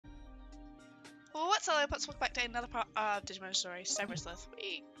Well, what's all let's look back to another part of Digimon story, Cyber Sleuth.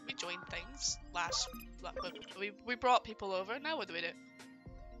 We joined things last. We brought people over. Now what do we do?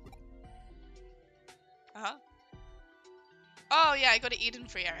 Oh yeah, I go to Eden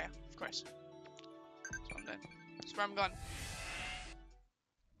Free area, of course. That's what I'm doing. That's where I'm going.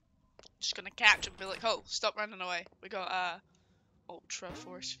 Just gonna catch him and be like, oh, stop running away. We got Ultra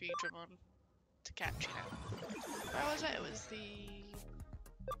Force Feedramon to catch you now. Where was it? It was the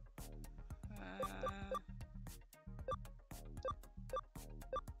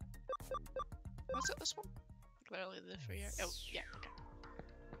was it this one? Clearly the free area. Oh yeah, okay.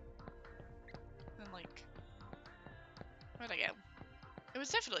 And like, where'd I get him? It was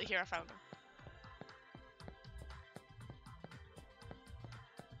definitely here I found him.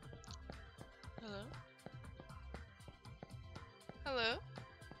 Hello? Hello?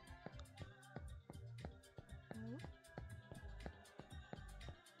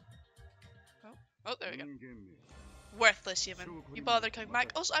 Oh, there we go. Worthless human. You bothered coming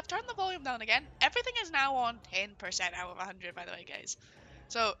back. Also, I've turned the volume down again. Everything is now on 10% out of 100, by the way, guys.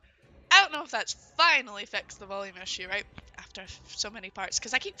 So, I don't know if that's finally fixed the volume issue, right? After so many parts.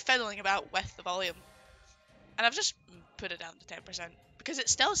 Because I keep fiddling about with the volume. And I've just put it down to 10%. Because it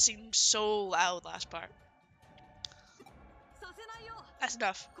still seems so loud last part. That's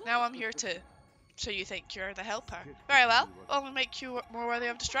enough. Now I'm here too. So you think you're the helper? Very well. Only make you more worthy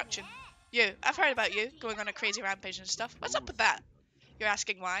of destruction. You. I've heard about you, going on a crazy rampage and stuff. What's up with that? You're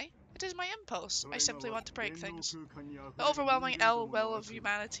asking why? It is my impulse. I simply want to break things. The overwhelming ill will of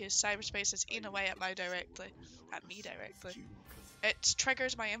humanity as cyberspace is eaten away at me directly. It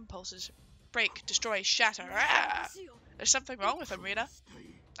triggers my impulses. Break, destroy, shatter. Ah! There's something wrong with him, Rita.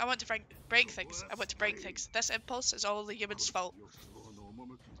 I want to break things. I want to break things. This impulse is all the humans' fault.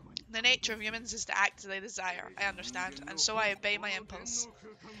 The nature of humans is to act as they desire, I understand, and so I obey my impulse.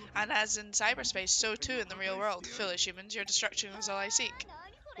 And as in cyberspace, so too in the real world. Foolish humans, your destruction is all I seek.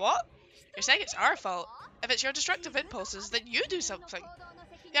 What? You're saying it's our fault? If it's your destructive impulses, then you do something.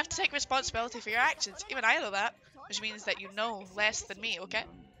 You have to take responsibility for your actions. Even I know that, which means that you know less than me, okay?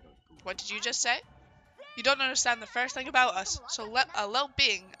 What did you just say? You don't understand the first thing about us, so let a little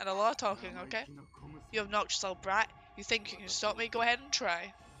being and a lot of talking, okay? You obnoxious little brat. You think you can stop me? Go ahead and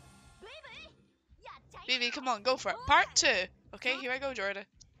try. Vivi, come on, go for it. Part 2. Okay, here I go, Jordan.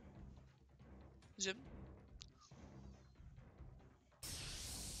 Zoom.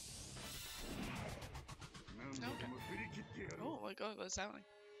 Okay. Oh my god, what's happening?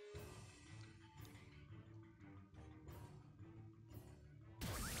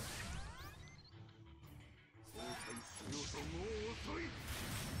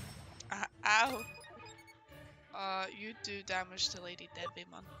 Ow. You do damage to Lady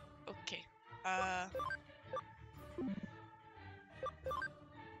Digimon. Okay.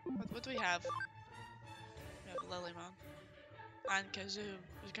 What do we have? We have Lilymon. And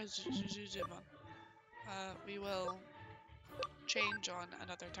Kazuzumon. We will change on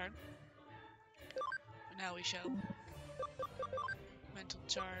another turn. Now we shall mental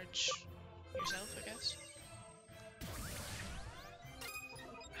charge yourself, I guess.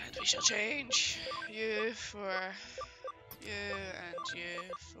 And we shall change you for you and you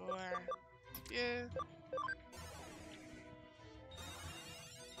for you.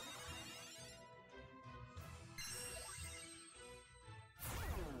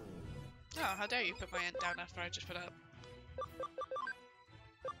 Oh, how dare you put my int down after I just put it up.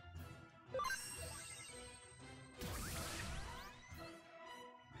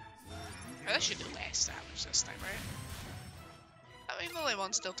 Oh, that should do less damage this time, right? I mean, the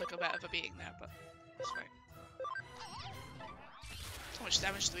Lilymon still took a bit of a beating there, but it's fine. How much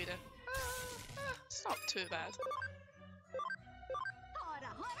damage do we do? It's not too bad.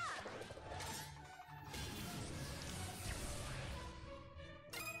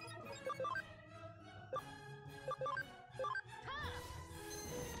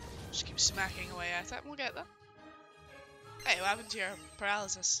 Just keep smacking away at it and we'll get there. Hey, what happened to your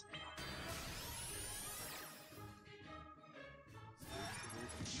paralysis?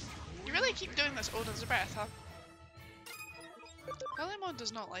 You really keep doing this Odin's breath, huh? Lilymon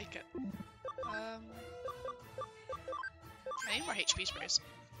does not like it. I need more HP sprays.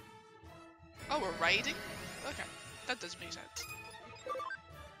 Oh, we're riding? Okay, that does make sense.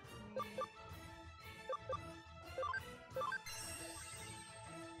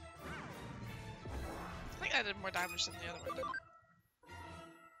 I think I did more damage than the other one, didn't I?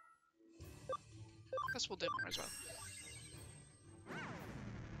 Guess we'll do more as well.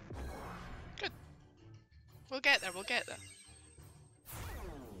 Good. We'll get there, we'll get there.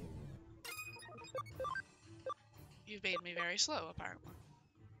 You've made me very slow, apparently.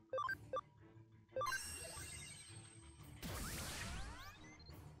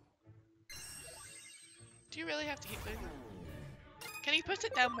 Do you really have to keep doing that? Can you put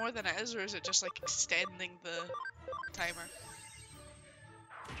it down more than it is, or is it just like extending the timer?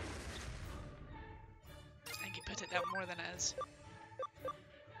 I think you put it down more than it is.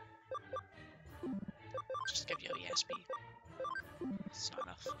 Just give you a ESP. It's not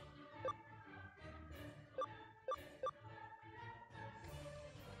enough.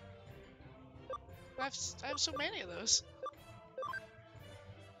 I have so many of those.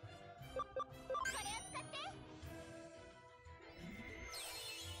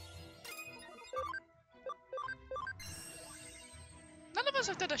 None of us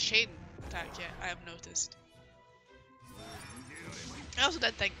have done a Shane attack yet, I have noticed. I also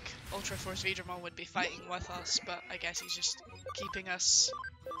did think Ultra Force Digimon would be fighting with us, but I guess he's just keeping us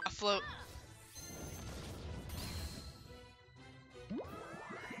afloat.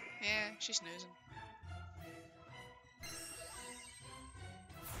 Yeah, she's snoozing.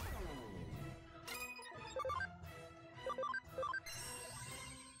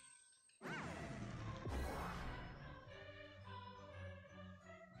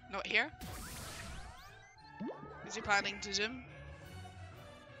 Not here? Is he planning to zoom?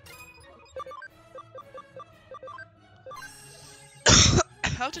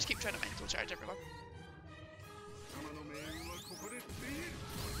 I'll just keep trying to mental charge everyone.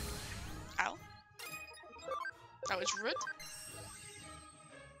 Ow. That was rude.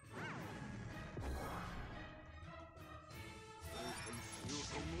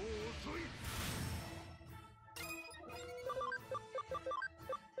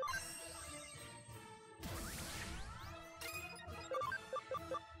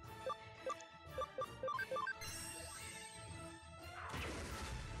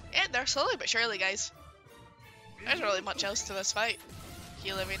 Yeah, they're slowly but surely, guys. There's not really much else to this fight.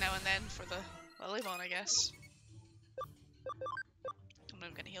 Heal every now and then for the Lilymon, I guess. I'm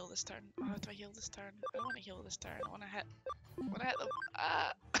not gonna heal this turn. How do I heal this turn? I don't want to heal this turn. I want to hit. Them.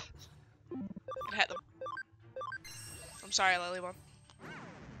 Ah! I'm gonna hit them. I'm sorry, Lilymon.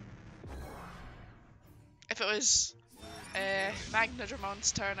 If it was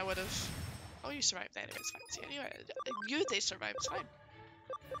Magnadramon's turn, I would have. Oh, you survived anyway. It's fine. See, anyway, you they survived. It's fine.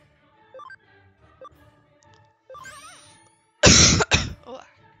 Oh.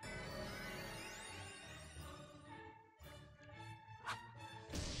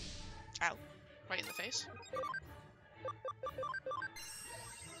 Ow. Right in the face.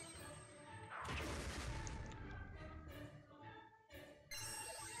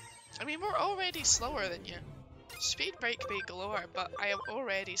 I mean, we're already slower than you. Speed break be galore, but I am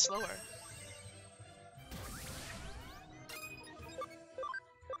already slower.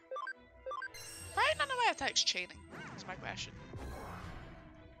 Why none of my attacks chaining? Is my question.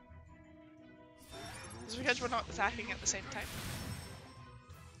 Is it because we're not attacking at the same time?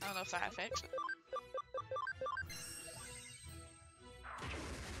 I don't know if that affects it.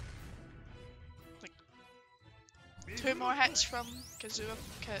 Like 2 more hits from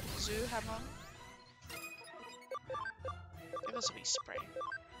Kazuhamon. Give us a wee spray.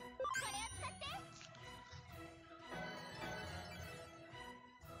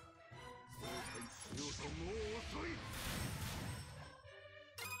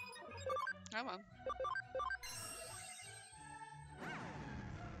 Come on.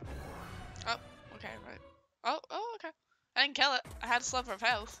 Oh, okay, right. Oh, okay. I didn't kill it. I had a sliver of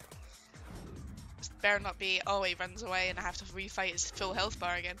health. Just better not be, oh, he runs away and I have to refight his full health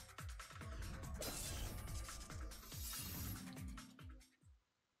bar again.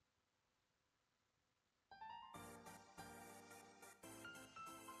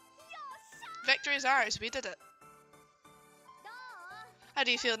 Victory is ours, we did it. How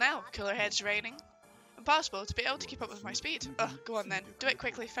do you feel now? Cooler heads raining? Impossible to be able to keep up with my speed. Ugh, go on then. Do it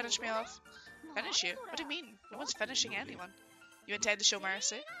quickly, finish me off. Finish you? What do you mean? No one's finishing anyone. You intend to show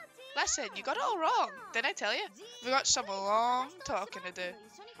mercy? Listen, you got it all wrong. Didn't I tell you? We've got some long talking to do.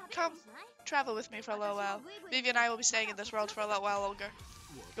 Come, travel with me for a little while. Vivi and I will be staying in this world for a little while longer.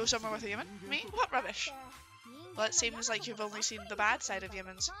 Go somewhere with a human? Me? What rubbish? Well, it seems like you've only seen the bad side of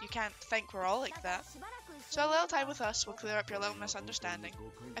humans. You can't think we're all like that. So a little time with us will clear up your little misunderstanding.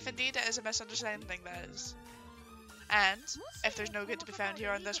 If indeed it is a misunderstanding, that is. And, if there's no good to be found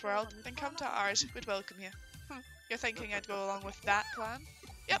here on this world, then come to ours, we'd welcome you. You're thinking I'd go along with that plan?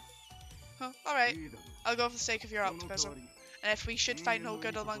 Yep. Alright. I'll go for the sake of your optimism. And if we should find no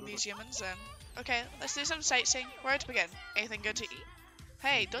good among these humans, then... Okay, let's do some sightseeing. Where to begin? Anything good to eat?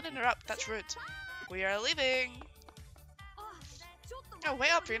 Hey, don't interrupt, that's rude. We are leaving! Oh,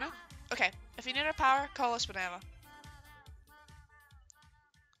 wait up, Rena. Okay, if you need our power, call us whenever.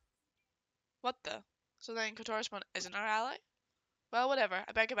 What the? So then Kentaurosmon isn't our ally? Well, whatever.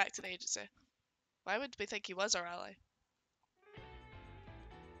 I better get back to the agency. Why would we think he was our ally?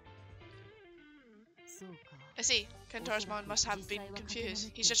 I see. Kentaurosmon must have been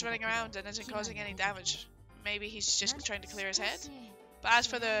confused. He's just running around and isn't causing any damage. Maybe he's just trying to clear his head? But as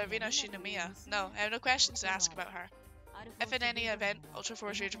for the Rina Shinomiya, no, I have no questions to ask about her. If in any event Ultra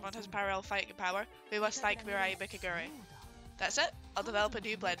Force Digimon has parallel fighting power, we must thank Mirai Mikagure. That's it? I'll develop a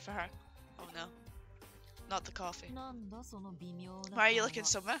new blend for her. Oh no. Not the coffee. Why are you looking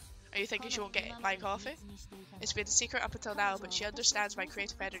so meh? Are you thinking she won't get my coffee? It's been a secret up until now, but she understands my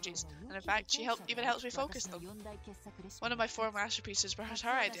creative energies, and in fact, she even helps me focus them. One of my 4 masterpieces was her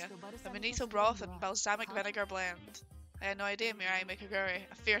idea, the Manito Broth and Balsamic Vinegar blend. I had no idea Mirai Mikagure,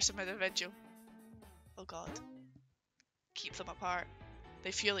 a fearsome individual. Oh god. Keep them apart.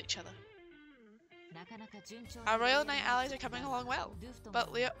 They fuel each other. Our Royal Knight allies are coming along well,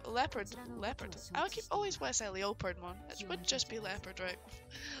 but Leopard, I always want to say Leopardmon. It would just be Leopard, right?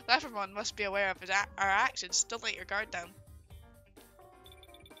 Leopardmon must be aware of our actions. Don't let your guard down.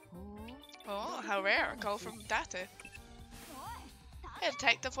 Oh, how rare! A call from Date. Hey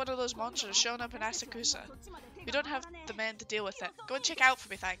detective, one of those monsters has shown up in Asakusa. We don't have the men to deal with it. Go and check out for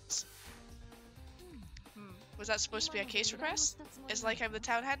me, thanks. Was that supposed to be a case request? It's like I'm the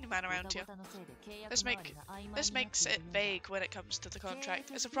town handyman around here. This makes it vague when it comes to the contract.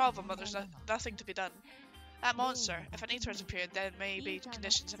 It's a problem, but there's nothing to be done. That monster, if Anita has appeared, then maybe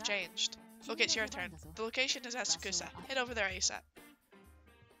conditions have changed. Okay, it's your turn. The location is Asakusa. Head over there ASAP.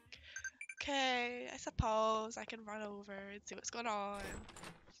 Okay, I suppose I can run over and see what's going on.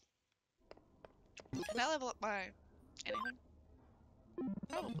 Can I level up my anything?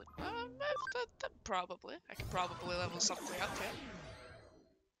 Probably. Probably. I could probably level something up here.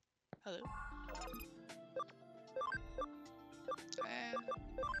 Hello.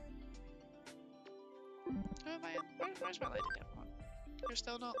 Who am I? Where's my lady Digimon? You're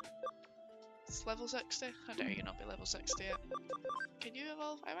still not. It's level 60? How dare you not be level 60 yet? Can you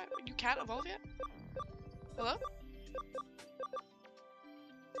evolve? You can't evolve yet? Hello?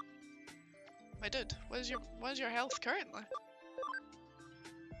 My dude, what is your health currently?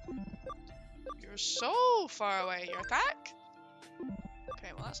 You're so far away. Your attack?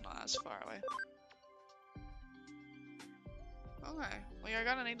 Okay, well that's not as far away. Okay, well you're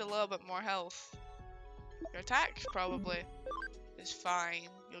gonna need a little bit more health. Your attack probably is fine.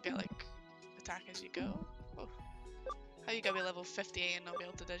 You'll get like attack as you go. Oh. How you gonna be level 58 and not be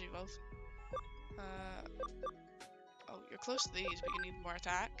able to digivolve? Oh, you're close to these, but you need more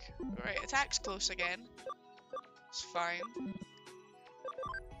attack. Right, attack's close again. It's fine.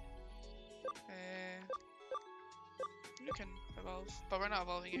 You can evolve, but we're not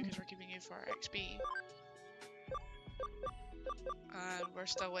evolving you because we're keeping you for XP. And we're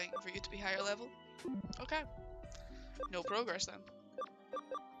still waiting for you to be higher level. Okay. No progress then.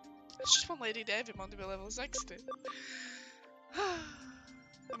 It's just one Lady Digimon to be level 60.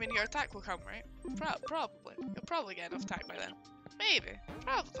 I mean, your attack will come, right? Probably. You'll probably get enough attack by then. Maybe.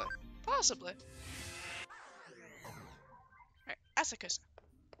 Probably. Possibly. Right, Asakusa.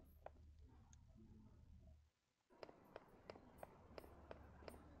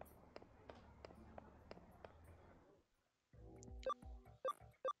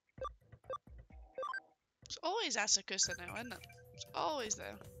 It's always Asakusa now, isn't it? It's always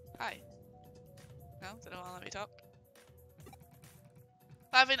there. Hi. No, they don't want to let me talk.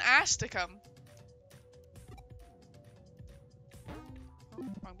 I've been asked to come. Oh,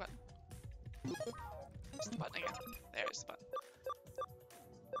 wrong button. It's the button again. There's the button.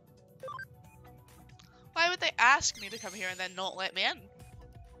 Why would they ask me to come here and then not let me in?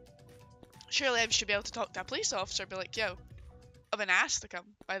 Surely I should be able to talk to a police officer and be like, yo, I've been asked to come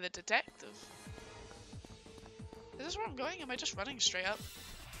by the detective. Is this where I'm going? Am I just running straight up?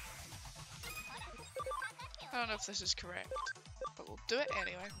 I don't know if this is correct, but we'll do it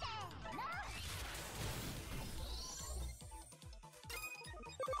anyway.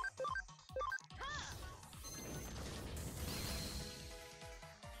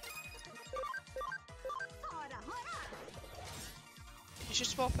 You should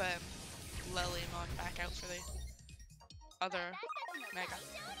swap Lilymon back out for the other Mega.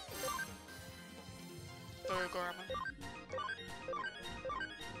 Dorogoromon.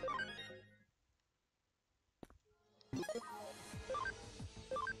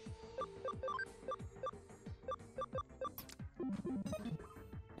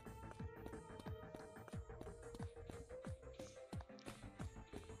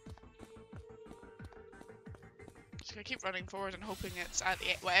 Just gonna keep running forward and hoping it's at the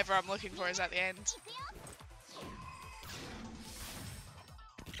whatever I'm looking for is at the end.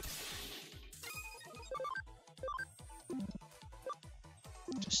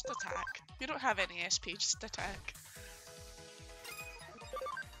 Just Just attack. You don't have any SP, just attack.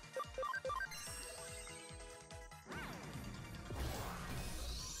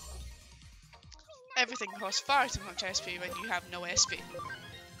 Everything costs far too much SP when you have no SP.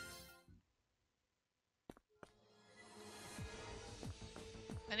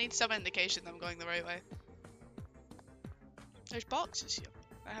 I need some indication that I'm going the right way. There's boxes here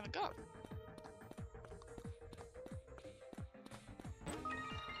I haven't got.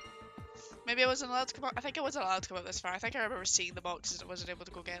 Maybe I wasn't allowed to come up. I think I wasn't allowed to come up this far. I think I remember seeing the boxes and I wasn't able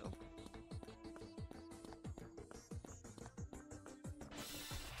to go get them.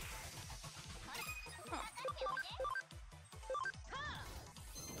 Oh.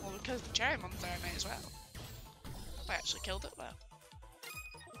 Well, because the cherry monster I might as well. I actually killed it well.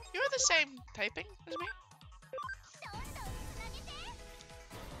 You're the same typing as me?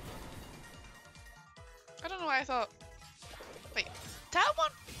 I don't know why I thought... Wait, that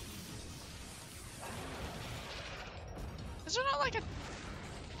one? Is there not like a...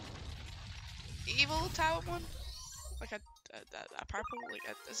 evil tower one? Like a purple?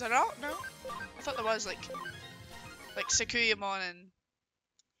 Like is there not? No? I thought there was like Sakuyamon and...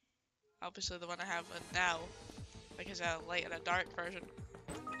 Obviously the one I have now. Like is a light and a dark version.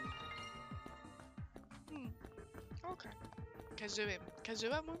 Okay.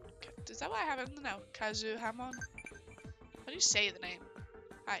 Kazuhamon? Is that what I have in there now? Kazuhamon? How do you say the name?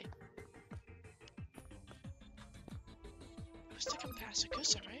 Hi. I was sticking past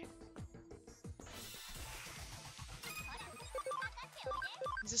Sakusa, right?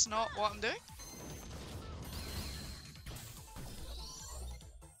 Is this not what I'm doing?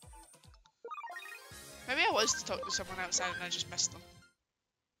 Maybe I was to talk to someone outside and I just missed them.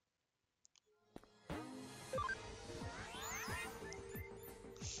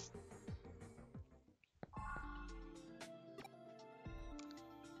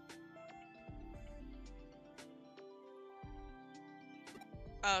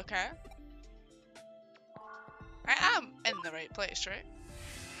 Okay. I am in the right place, right?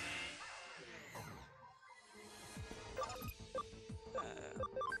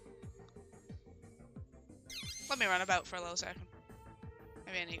 Let me run about for a little second.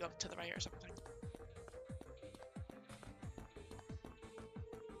 Maybe I need to go to the right or something.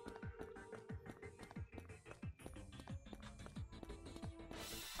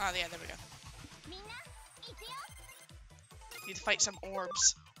 Oh yeah, there we go. Need to fight some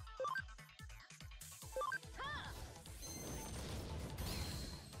orbs.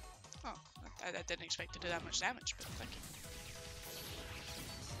 Oh, I didn't expect to do that much damage, but thank you.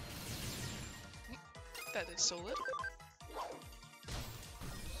 That is so little.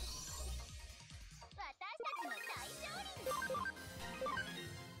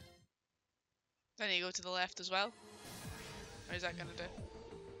 Then you go to the left as well? Or is that gonna do?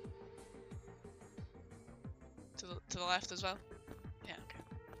 To the left as well? Yeah,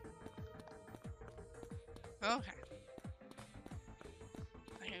 okay. Okay.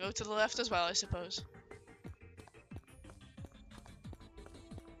 I can go to the left as well, I suppose.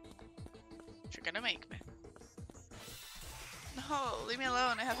 If you're gonna make me. No, leave me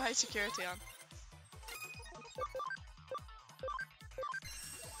alone, I have high security on.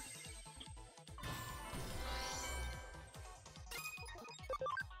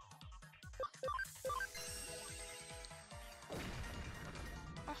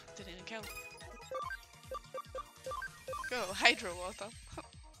 Oh, didn't even kill. Go, hydro water.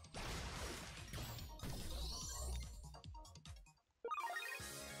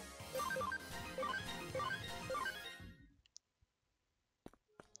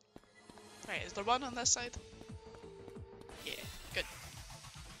 Right, is there one on this side? Yeah, good.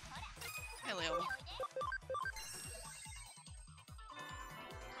 Hey, Leona.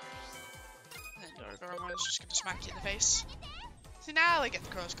 And then Dorogoramon's just gonna smack you in the face. See, now I get the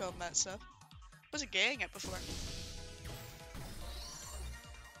cross combat stuff. Wasn't getting it before.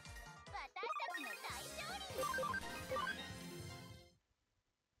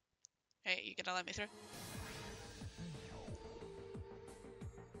 Hey, you gonna let me through?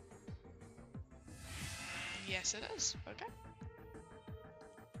 Yes, it is. Okay.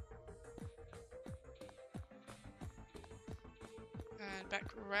 And back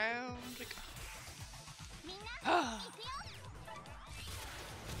around we go.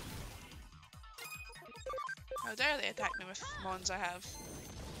 How dare they attack me with mons I have?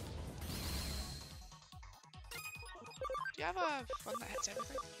 Do you have a one that hits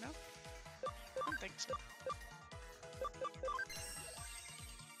everything? No? I don't think so.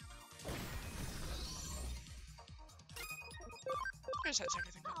 Yours hits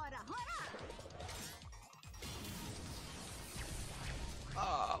everything.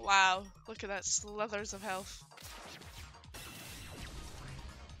 Oh, wow. Look at that slithers of health.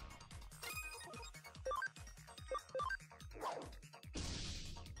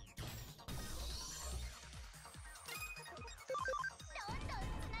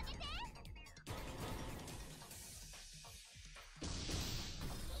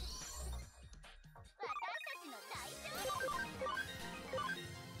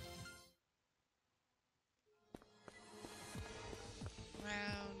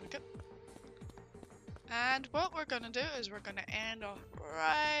 Round we go. And what we're gonna do is we're gonna end off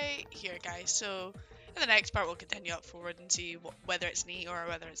right here, guys. So in the next part, we'll continue up forward and see whether it's Neat or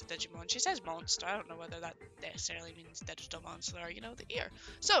whether it's a Digimon. She says monster. I don't know whether that necessarily means digital monster or, you know, the ear.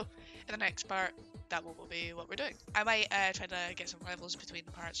 So in the next part, that will be what we're doing. I might try to get some levels between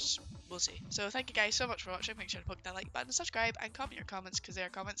the parts. We'll see. So thank you guys so much for watching. Make sure to poke that like button, subscribe, and comment your comments because they are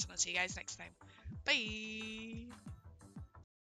comments. And I'll see you guys next time. Bye.